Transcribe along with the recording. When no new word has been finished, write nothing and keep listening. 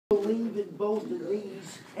Believe in both of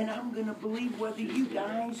these, and I'm gonna believe whether you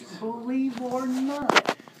guys believe or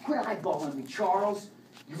not. Quit eyeballing me, Charles.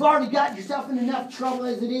 You've already got yourself in enough trouble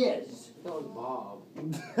as it is. That was Bob.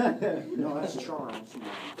 No, that's Charles.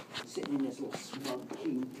 Sitting in his little smug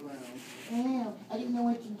king throne. Yeah, I didn't know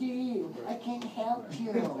what to do. I can't help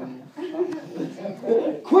you.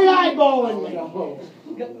 Quit eyeballing me!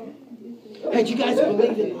 Hey, do you guys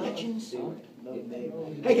believe in legends?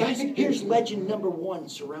 Hey guys, here's legend number 1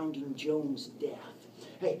 surrounding Joan's death.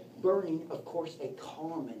 Hey, burning, of course, a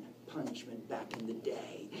common punishment back in the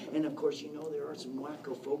day. And of course, you know, there are some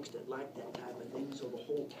wacko folks that like that type of thing, so the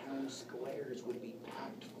whole town squares would be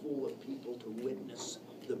packed full of people to witness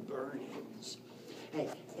the burnings. Hey,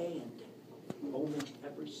 and almost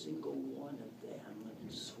every single one of them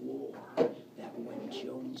swore that when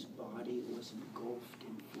Joan's body was engulfed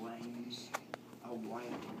in flames, a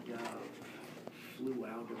white dove flew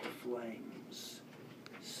out of the flames,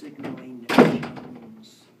 signaling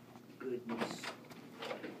Joan's goodness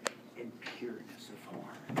and pureness of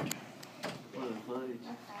heart. What a fudge.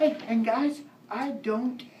 Hey, and guys, I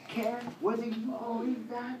don't care whether you believe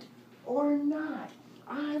that or not.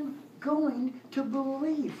 I'm going to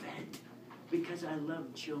believe it because I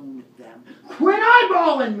love Joan them. Quit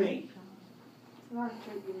eyeballing me!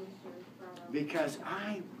 Because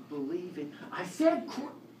I believe it. I said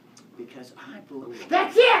because I believe.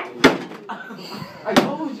 That's it! I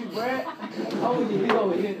told you, Brett. I told you he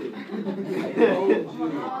gonna hit it. I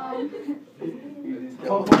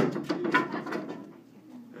told you.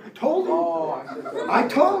 I told him. Oh, I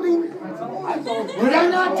told him. Did I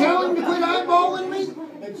not tell him to quit eyeballing me?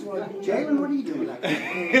 Jalen, what are you doing?